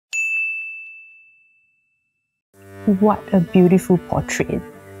What a beautiful portrait.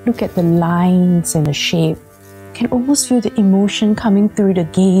 Look at the lines and the shape. You can almost feel the emotion coming through the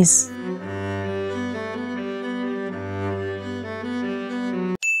gaze.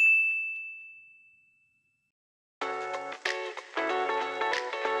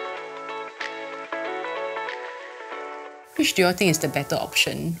 Which do you think is the better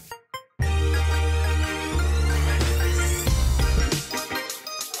option?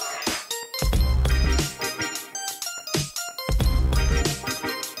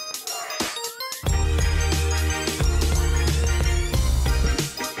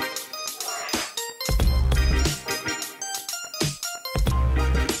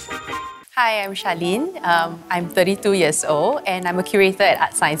 Hi, I'm Charlene. I'm 32 years old and I'm a curator at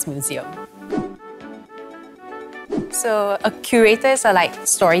Art Science Museum. So a curators are like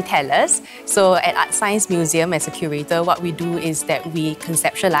storytellers. So at Art Science Museum as a curator, what we do is that we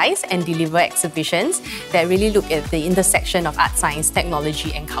conceptualize and deliver exhibitions that really look at the intersection of art, science,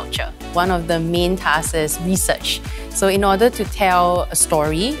 technology and culture. One of the main tasks is research. So in order to tell a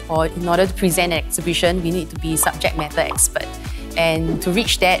story or in order to present an exhibition, we need to be subject matter expert. And to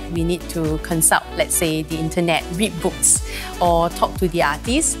reach that, we need to consult, let's say, the internet, read books, or talk to the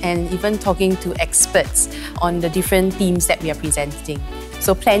artists, and even talking to experts on the different themes that we are presenting.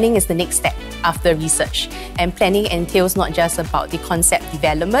 So planning is the next step after research. And planning entails not just about the concept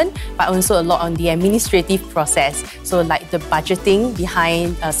development, but also a lot on the administrative process. So like the budgeting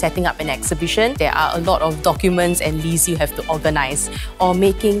behind setting up an exhibition, there are a lot of documents and lists you have to organize, or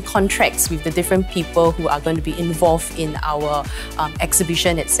making contracts with the different people who are going to be involved in our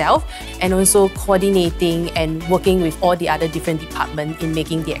exhibition itself, and also coordinating and working with all the other different departments in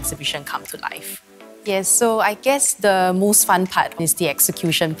making the exhibition come to life. Yes, so I guess the most fun part is the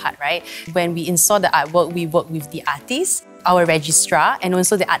execution part, right? When we install the artwork, we work with the artists, our registrar, and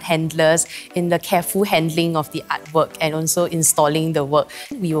also the art handlers in the careful handling of the artwork and also installing the work.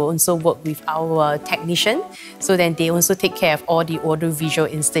 We will also work with our technician, so then they also take care of all the audio-visual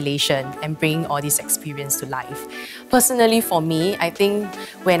installation and bring all this experience to life. Personally, for me, I think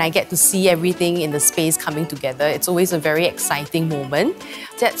when I get to see everything in the space coming together, it's always a very exciting moment.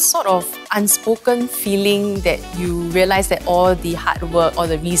 That sort of unspoken feeling that you realize that all the hard work, all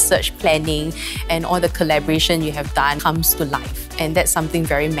the research planning, and all the collaboration you have done comes to life. And that's something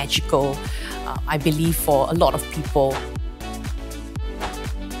very magical, I believe, for a lot of people.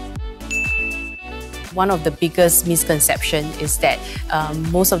 One of the biggest misconceptions is that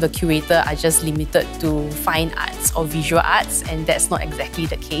most of the curators are just limited to fine arts or visual arts, and that's not exactly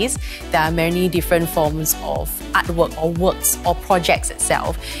the case. There are many different forms of artwork or works or projects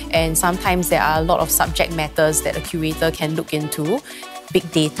itself, and sometimes there are a lot of subject matters that a curator can look into. Big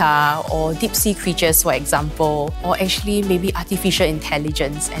data or deep sea creatures, for example, or actually maybe artificial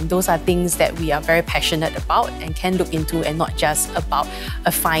intelligence. And those are things that we are very passionate about and can look into, and not just about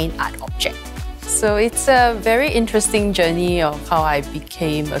a fine art object. So it's a very interesting journey of how I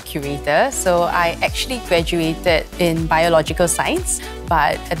became a curator. So I actually graduated in biological science,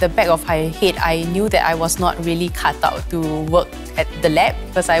 but at the back of my head, I knew that I was not really cut out to work at the lab,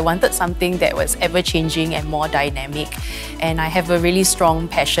 because I wanted something that was ever-changing and more dynamic. And I have a really strong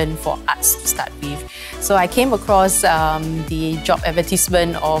passion for arts to start with. So I came across the job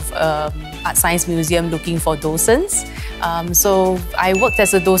advertisement of Art Science Museum looking for docents. So I worked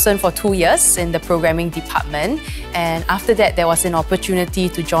as a docent for 2 years in the programming department, and after that there was an opportunity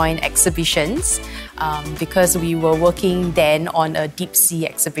to join exhibitions because we were working then on a deep sea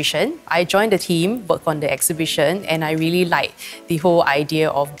exhibition. I joined the team, worked on the exhibition, and I really liked the whole idea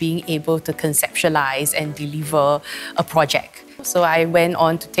of being able to conceptualize and deliver a project. So I went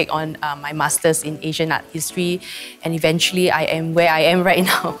on to take on my Masters in Asian Art History, and eventually I am where I am right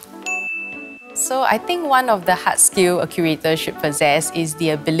now. So I think one of the hard skills a curator should possess is the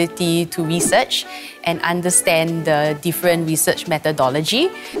ability to research and understand the different research methodology.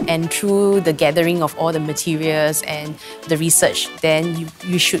 And through the gathering of all the materials and the research, then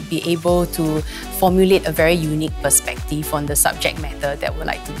you should be able to formulate a very unique perspective on the subject matter that we'd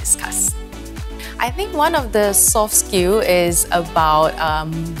like to discuss. I think one of the soft skills is about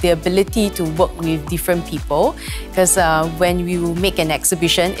the ability to work with different people, because when you make an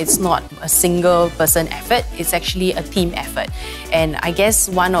exhibition, it's not a single person effort, it's actually a team effort. And I guess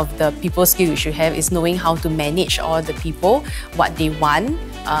one of the people skills you should have is knowing how to manage all the people, what they want,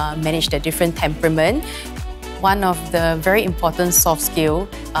 manage their different temperament. One of the very important soft skills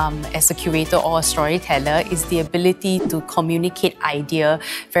as a curator or a storyteller is the ability to communicate idea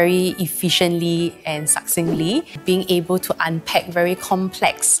very efficiently and succinctly, being able to unpack very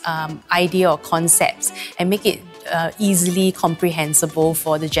complex idea or concepts and make it easily comprehensible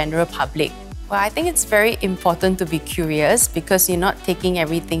for the general public. Well, I think it's very important to be curious because you're not taking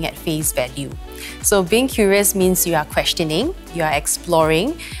everything at face value. So being curious means you are questioning, you are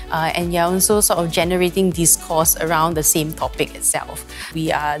exploring, and you're also sort of generating discourse around the same topic itself.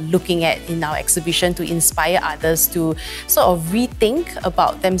 We are looking at in our exhibition to inspire others to sort of rethink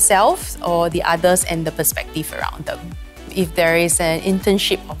about themselves or the others and the perspective around them. If there is an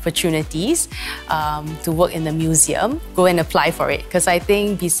internship opportunities to work in the museum, go and apply for it. Because I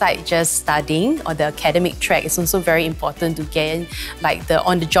think besides just studying or the academic track, it's also very important to gain like the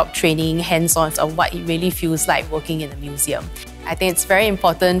on-the-job training, hands-on of what it really feels like working in a museum. I think it's very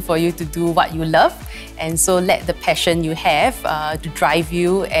important for you to do what you love, and so let the passion you have to drive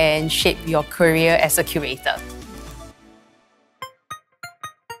you and shape your career as a curator.